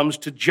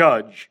to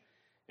judge,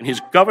 and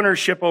his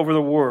governorship over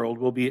the world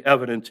will be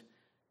evident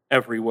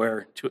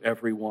everywhere to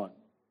everyone.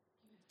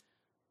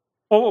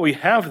 Well, what we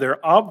have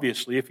there,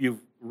 obviously, if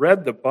you've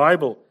read the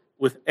Bible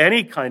with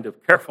any kind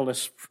of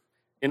carefulness,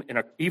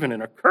 even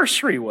in a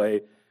cursory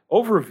way,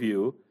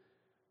 overview,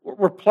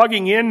 we're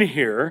plugging in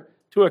here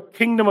to a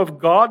kingdom of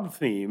God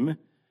theme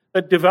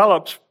that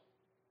develops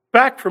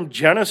back from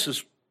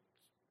Genesis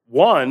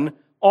 1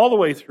 all the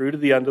way through to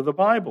the end of the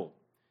Bible.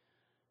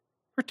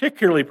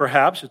 Particularly,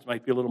 perhaps, it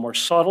might be a little more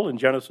subtle in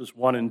Genesis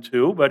 1 and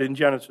 2, but in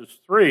Genesis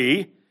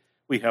 3,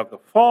 we have the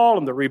fall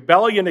and the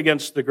rebellion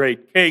against the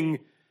great king,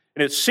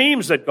 and it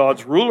seems that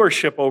God's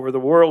rulership over the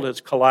world has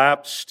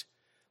collapsed,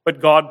 but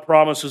God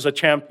promises a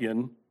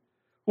champion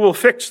who will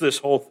fix this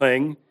whole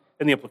thing,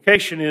 and the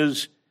implication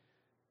is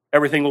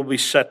everything will be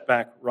set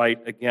back right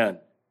again.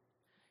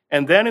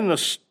 And then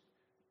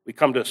we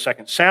come to 2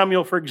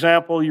 Samuel, for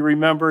example, you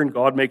remember, and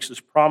God makes this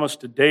promise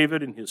to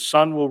David, and his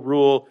son will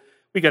rule.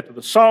 We get to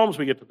the Psalms,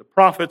 we get to the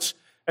prophets,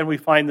 and we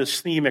find this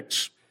theme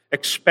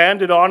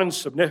expanded on in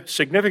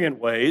significant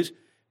ways.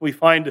 We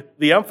find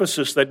the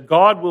emphasis that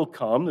God will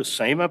come, the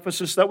same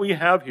emphasis that we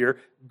have here.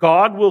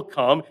 God will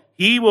come.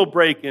 He will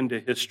break into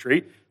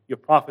history. The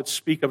prophets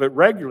speak of it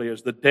regularly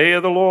as the day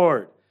of the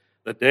Lord.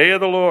 The day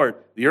of the Lord.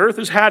 The earth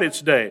has had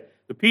its day.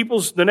 The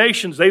peoples, the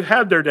nations, they've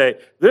had their day.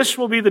 This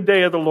will be the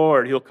day of the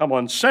Lord. He'll come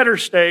on center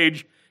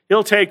stage.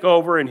 He'll take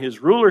over, and his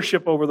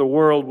rulership over the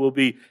world will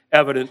be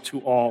evident to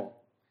all.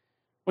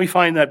 We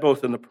find that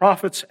both in the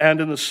prophets and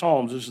in the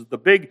Psalms. This is the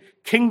big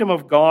kingdom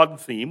of God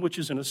theme, which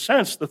is in a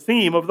sense the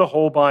theme of the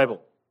whole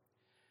Bible.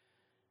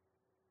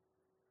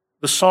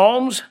 The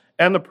Psalms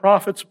and the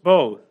prophets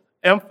both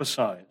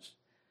emphasize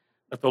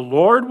that the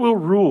Lord will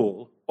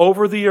rule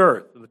over the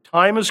earth. The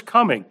time is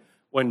coming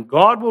when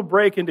God will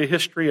break into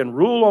history and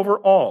rule over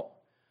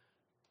all,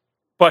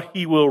 but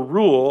he will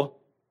rule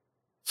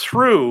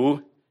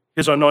through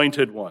his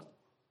anointed one.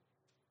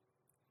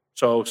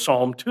 So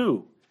Psalm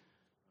 2.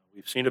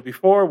 We've seen it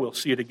before. We'll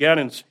see it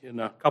again in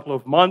a couple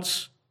of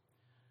months.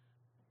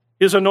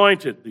 His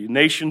anointed. The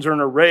nations are in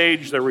a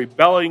rage. They're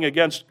rebelling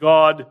against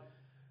God.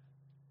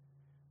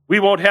 We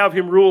won't have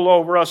him rule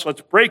over us.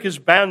 Let's break his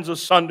bands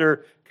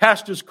asunder,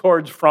 cast his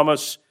cords from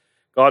us.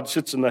 God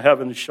sits in the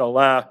heavens, shall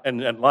laugh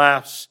and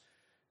laughs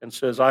and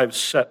says, I've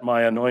set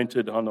my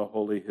anointed on the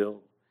holy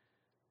hill.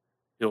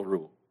 He'll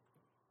rule.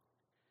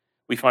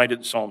 We find it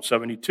in Psalm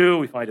 72.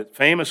 We find it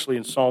famously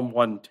in Psalm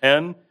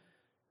 110.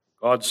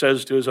 God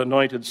says to his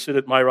anointed, sit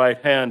at my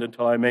right hand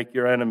until I make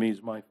your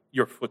enemies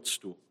your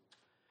footstool.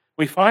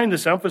 We find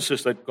this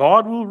emphasis that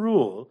God will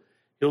rule.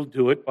 He'll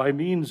do it by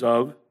means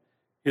of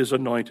his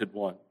anointed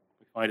one.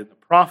 We find it in the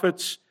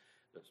prophets.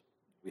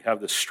 We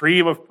have the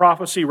stream of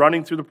prophecy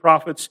running through the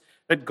prophets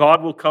that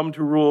God will come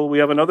to rule. We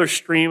have another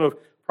stream of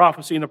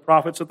prophecy in the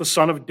prophets that the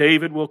son of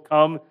David will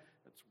come.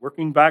 It's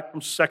working back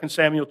from 2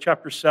 Samuel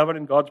chapter 7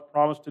 and God's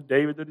promise to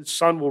David that his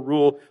son will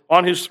rule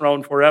on his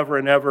throne forever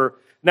and ever.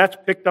 And that's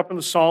picked up in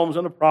the Psalms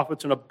and the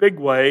prophets in a big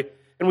way.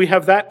 And we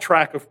have that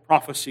track of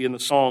prophecy in the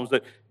Psalms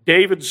that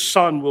David's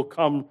son will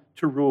come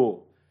to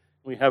rule.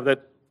 We have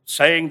that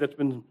saying that's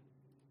been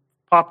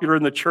popular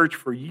in the church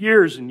for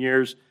years and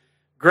years.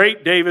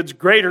 Great David's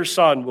greater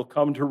son will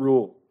come to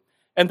rule.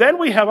 And then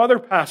we have other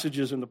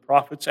passages in the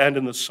prophets and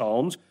in the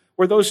Psalms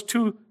where those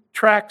two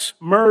tracks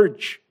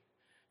merge.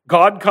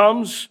 God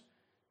comes,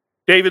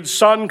 David's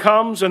son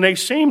comes, and they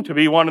seem to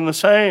be one and the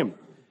same.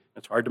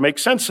 It's hard to make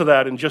sense of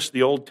that in just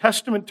the Old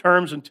Testament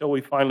terms until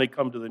we finally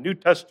come to the New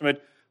Testament,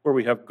 where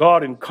we have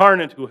God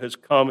incarnate who has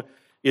come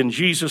in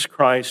Jesus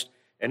Christ,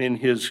 and in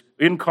his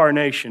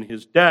incarnation,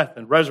 his death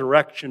and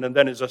resurrection, and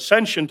then his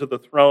ascension to the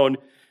throne,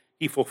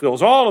 he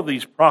fulfills all of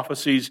these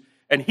prophecies,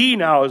 and he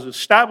now is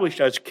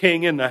established as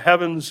king in the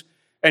heavens,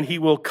 and he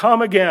will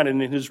come again,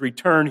 and in his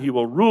return he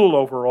will rule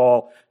over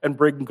all and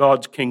bring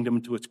God's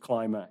kingdom to its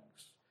climax.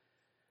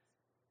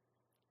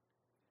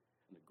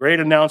 Great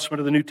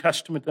announcement of the New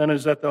Testament then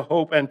is that the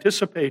hope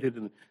anticipated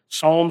in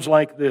Psalms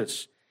like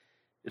this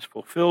is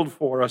fulfilled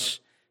for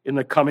us in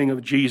the coming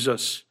of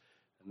Jesus,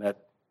 and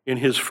that in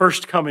his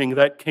first coming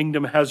that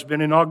kingdom has been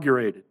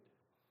inaugurated.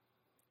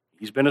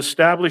 He's been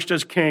established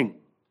as king.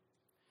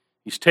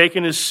 He's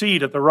taken his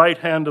seat at the right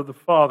hand of the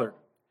Father,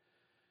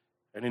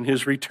 and in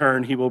his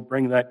return he will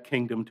bring that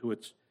kingdom to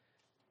its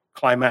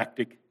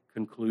climactic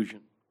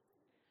conclusion.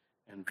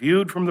 And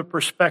viewed from the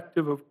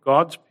perspective of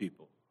God's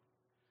people,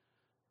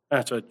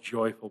 that's a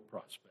joyful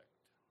prospect.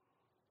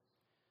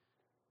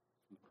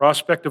 The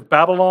prospect of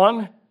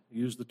Babylon,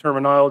 use the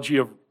terminology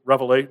of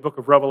book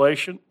of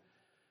Revelation.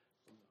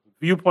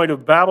 Viewpoint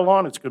of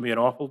Babylon, it's going to be an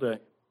awful day. And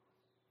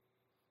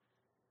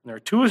there are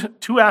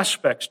two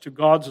aspects to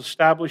God's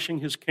establishing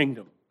his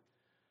kingdom.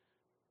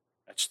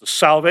 That's the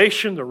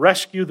salvation, the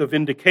rescue, the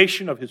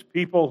vindication of his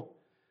people,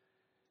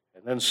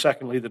 and then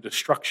secondly, the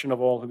destruction of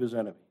all of his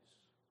enemies.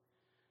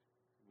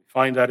 We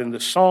find that in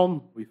this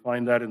psalm. We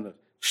find that in the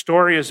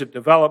story as it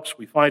develops.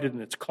 We find it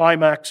in its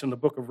climax in the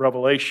book of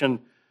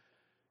Revelation.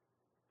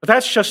 But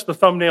that's just the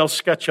thumbnail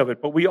sketch of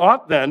it. But we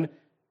ought then,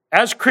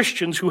 as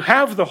Christians who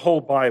have the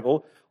whole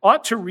Bible,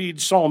 ought to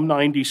read Psalm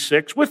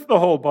 96 with the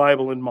whole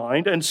Bible in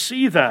mind and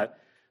see that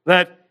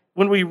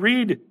when we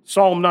read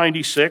Psalm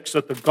 96,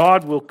 that the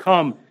God will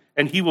come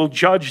and he will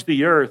judge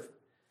the earth,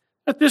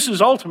 that this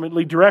is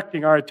ultimately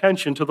directing our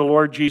attention to the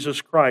Lord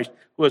Jesus Christ,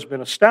 who has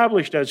been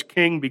established as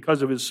king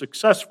because of his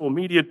successful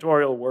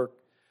mediatorial work,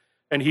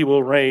 and he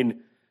will reign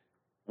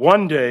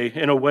one day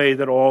in a way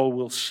that all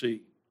will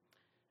see.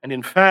 And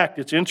in fact,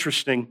 it's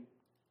interesting,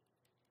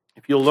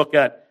 if you look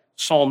at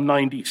Psalm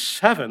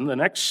 97, the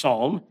next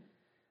psalm,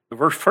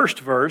 the first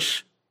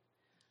verse,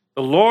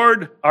 the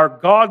Lord our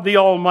God the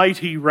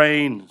Almighty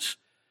reigns.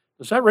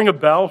 Does that ring a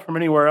bell from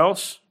anywhere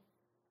else?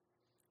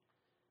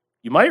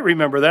 You might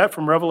remember that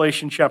from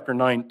Revelation chapter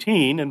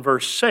 19 and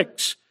verse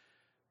 6,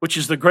 which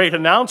is the great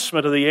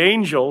announcement of the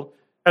angel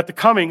at the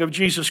coming of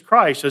Jesus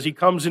Christ as he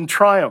comes in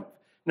triumph.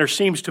 And there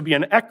seems to be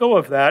an echo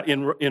of that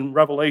in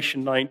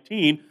Revelation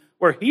 19,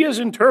 where he is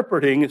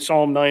interpreting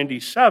Psalm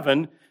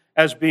 97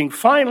 as being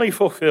finally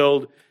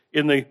fulfilled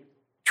in the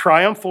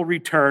triumphal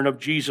return of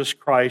Jesus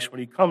Christ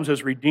when he comes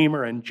as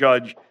Redeemer and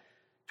Judge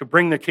to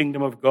bring the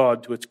kingdom of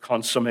God to its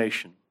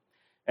consummation.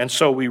 And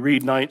so we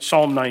read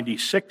Psalm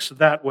 96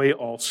 that way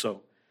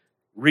also.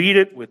 Read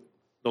it with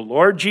the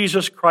Lord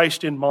Jesus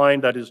Christ in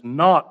mind. That is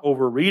not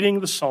overreading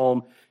the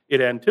psalm.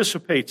 It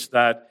anticipates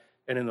that.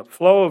 And in the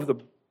flow of the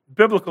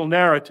biblical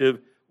narrative,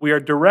 we are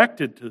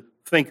directed to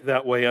think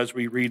that way as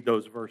we read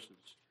those verses.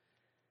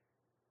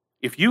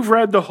 If you've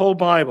read the whole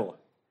Bible,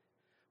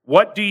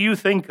 what do you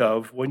think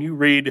of when you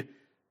read,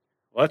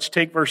 let's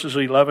take verses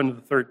 11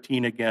 to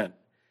 13 again.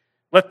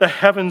 Let the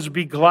heavens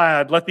be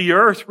glad. Let the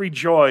earth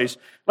rejoice.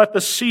 Let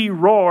the sea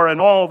roar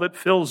and all that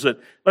fills it.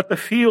 Let the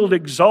field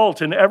exult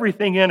and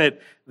everything in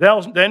it.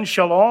 Then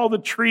shall all the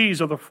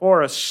trees of the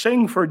forest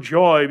sing for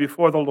joy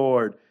before the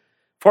Lord.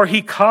 For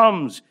he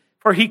comes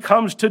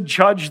to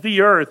judge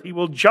the earth. He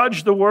will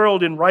judge the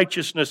world in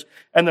righteousness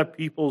and the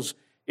peoples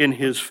in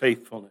his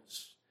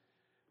faithfulness.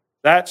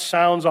 That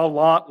sounds a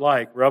lot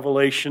like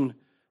Revelation,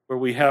 where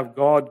we have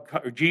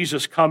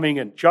Jesus coming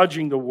and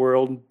judging the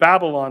world, and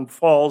Babylon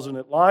falls and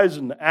it lies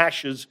in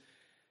ashes,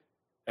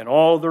 and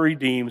all the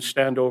redeemed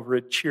stand over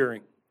it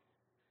cheering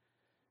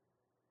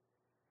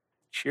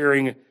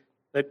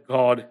that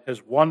God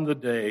has won the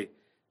day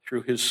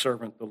through his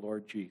servant, the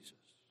Lord Jesus.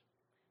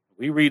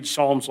 We read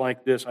psalms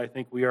like this, I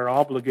think we are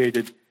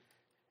obligated.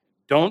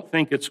 Don't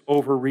think it's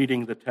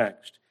overreading the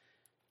text.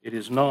 It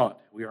is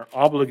not. We are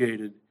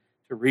obligated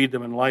to read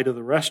them in light of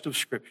the rest of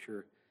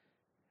Scripture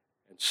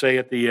and say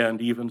at the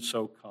end, even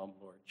so come,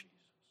 Lord Jesus.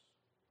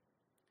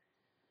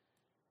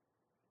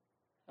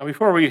 Now,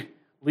 before we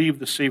leave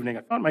this evening,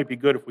 I thought it might be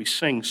good if we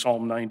sing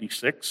Psalm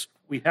 96.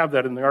 We have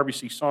that in the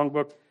RBC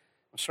Songbook.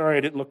 I'm sorry I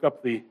didn't look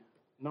up the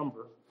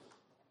number.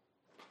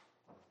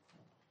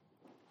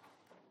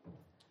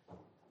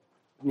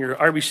 In your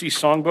RBC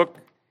Songbook,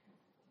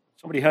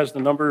 somebody has the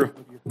number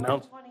of your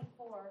announcement?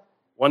 124.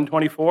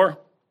 124?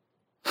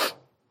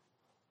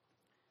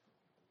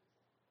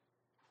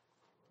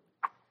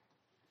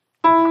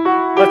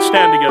 Let's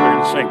stand together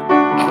and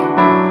sing.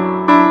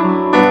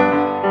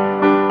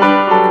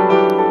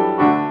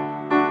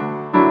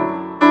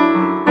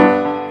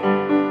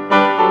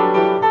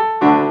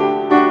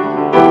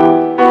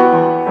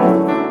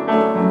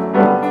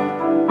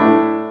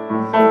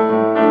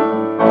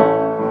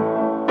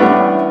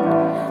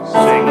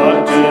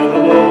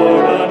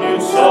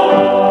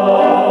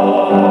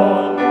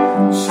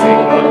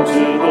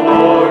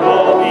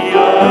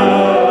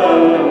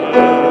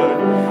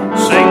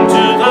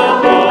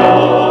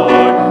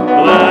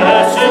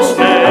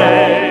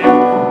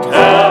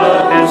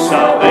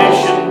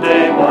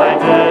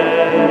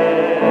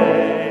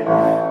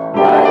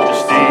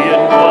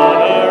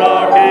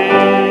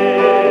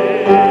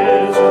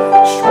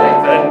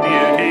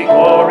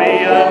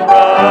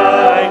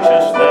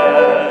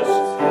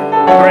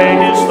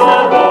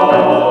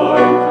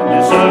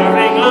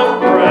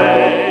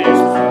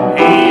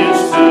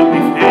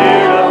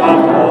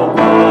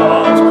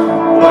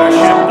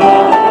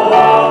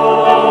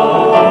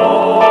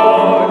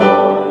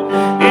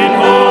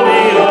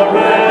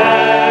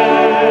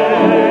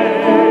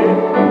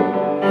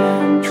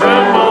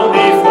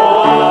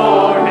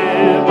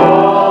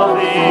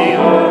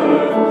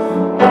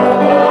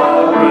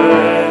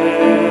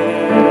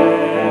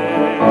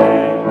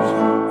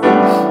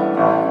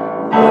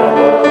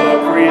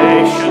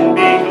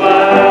 Be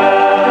glad.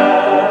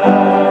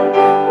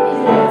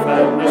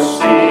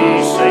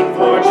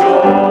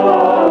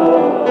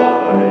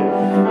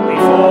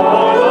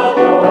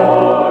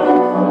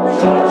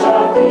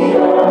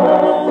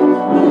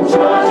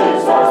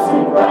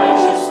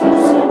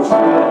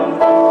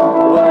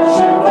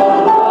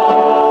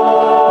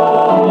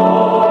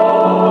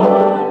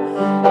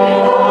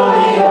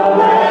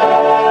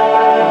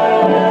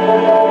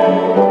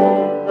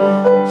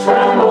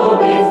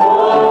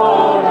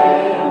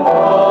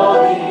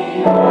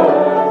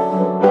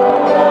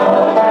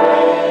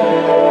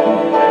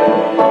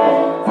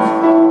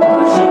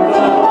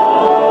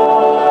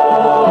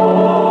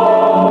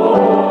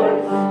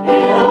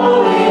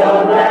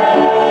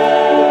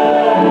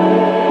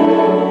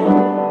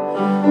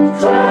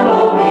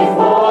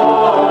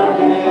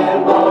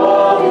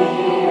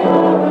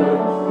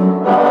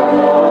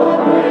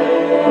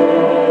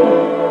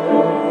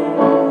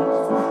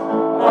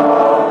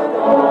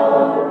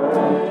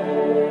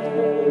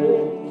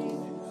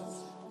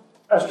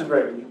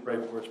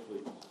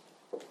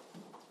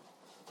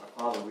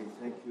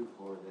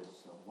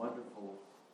 wonderful